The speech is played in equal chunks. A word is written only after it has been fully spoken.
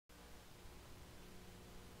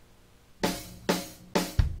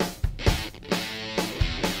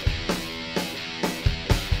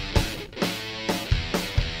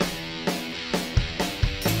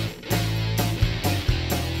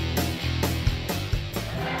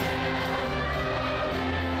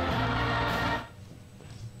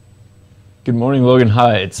Good morning, Logan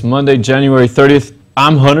High. It's Monday, January 30th.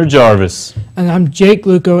 I'm Hunter Jarvis. And I'm Jake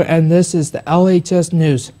Luco, and this is the LHS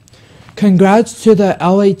News. Congrats to the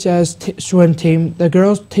LHS swim team. The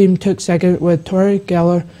girls team took second with Tori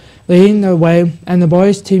Geller leading the way, and the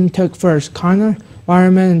boys team took first. Connor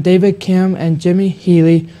Wireman and David Kim and Jimmy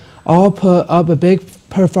Healy all put up a big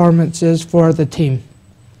performances for the team.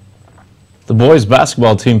 The boys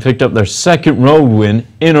basketball team picked up their second road win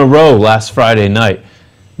in a row last Friday night.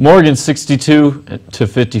 Morgan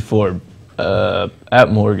 62-54 at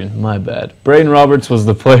Morgan, my bad. Braden Roberts was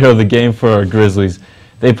the player of the game for our Grizzlies.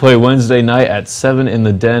 They play Wednesday night at 7 in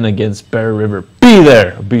the Den against Bear River. Be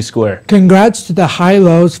there, be square. Congrats to the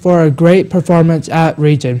High-Lows for a great performance at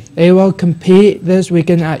Region. They will compete this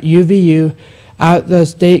weekend at UVU at the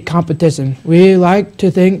state competition. We like to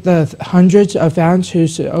thank the hundreds of fans who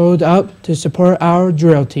showed up to support our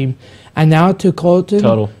drill team. And now to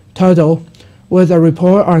Colton Tuttle with a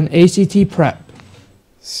report on ACT prep.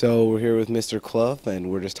 So we're here with Mr. Clough, and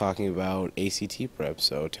we're just talking about ACT prep.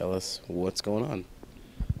 So tell us what's going on.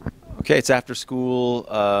 Okay, it's after school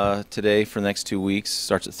today for the next 2 weeks.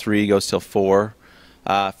 Starts at 3, goes till 4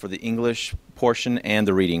 for the English portion and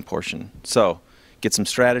the reading portion. So get some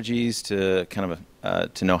strategies to kind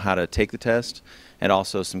of to know how to take the test, and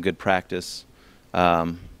also some good practice.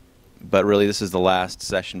 But really, this is the last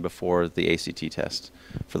session before the ACT test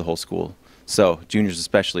for the whole school. So juniors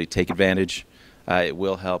especially, take advantage. It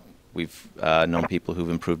will help. We've known people who've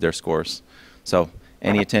improved their scores. So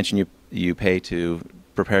any attention you pay to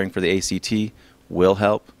preparing for the ACT will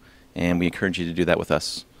help, and we encourage you to do that with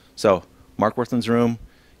us. So Mark Worthland's room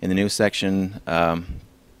in the news section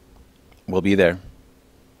will be there.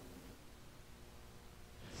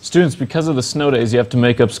 Students, because of the snow days, you have to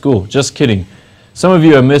make up school. Just kidding. Some of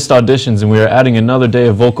you have missed auditions, and we are adding another day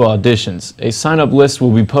of vocal auditions. A sign-up list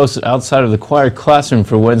will be posted outside of the choir classroom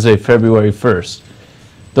for Wednesday, February 1st.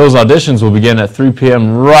 Those auditions will begin at 3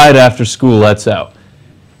 p.m. right after school lets out.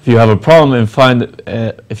 If you have a problem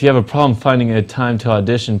finding a time to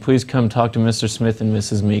audition, please come talk to Mr. Smith and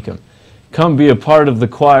Mrs. Meekum. Come be a part of the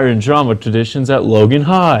choir and drama traditions at Logan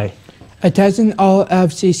High. Attention all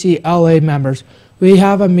FCC LA members. We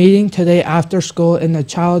have a meeting today after school in the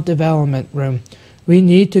Child Development Room. We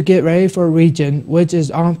need to get ready for Region, which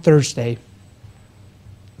is on Thursday.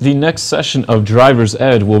 The next session of Driver's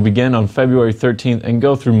Ed will begin on February 13th and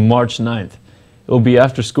go through March 9th. It will be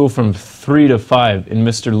after school from 3 to 5 in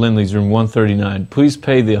Mr. Lindley's room 139. Please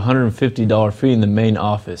pay the $150 fee in the main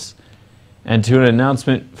office. And to an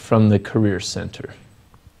announcement from the Career Center.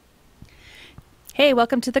 Hey,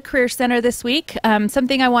 welcome to the Career Center this week.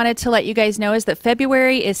 Something I wanted to let you guys know is that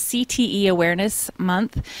February is CTE Awareness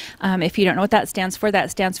Month. If you don't know what that stands for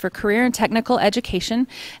Career and Technical Education.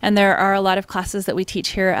 And there are a lot of classes that we teach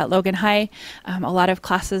here at Logan High, a lot of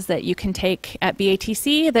classes that you can take at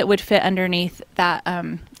BATC that would fit underneath that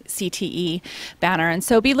CTE banner. And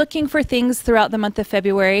so be looking for things throughout the month of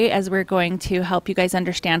February as we're going to help you guys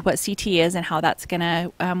understand what CTE is and how that's going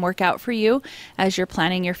to work out for you as you're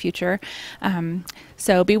planning your future.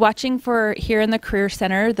 So be watching for here in the Career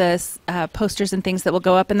Center the posters and things that will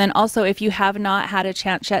go up. And then also, if you have not had a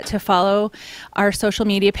chance yet to follow our social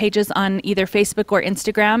media pages on either Facebook or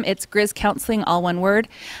Instagram, it's Grizz Counseling, all one word,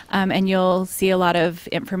 and you'll see a lot of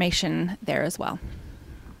information there as well.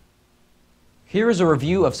 Here is a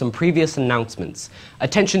review of some previous announcements.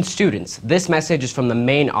 Attention students, this message is from the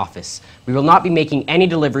main office. We will not be making any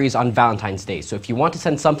deliveries on Valentine's Day, so if you want to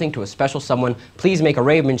send something to a special someone, please make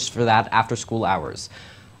arrangements for that after school hours.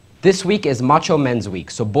 This week is Macho Men's Week,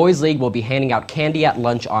 so Boys League will be handing out candy at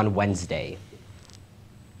lunch on Wednesday.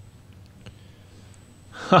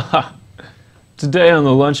 Today on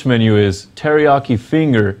the lunch menu is teriyaki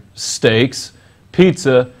finger steaks,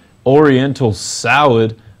 pizza, oriental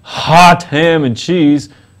salad, hot ham and cheese,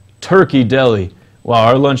 turkey deli. Wow,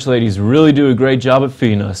 our lunch ladies really do a great job at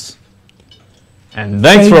feeding us. And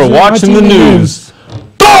thanks for watching the news.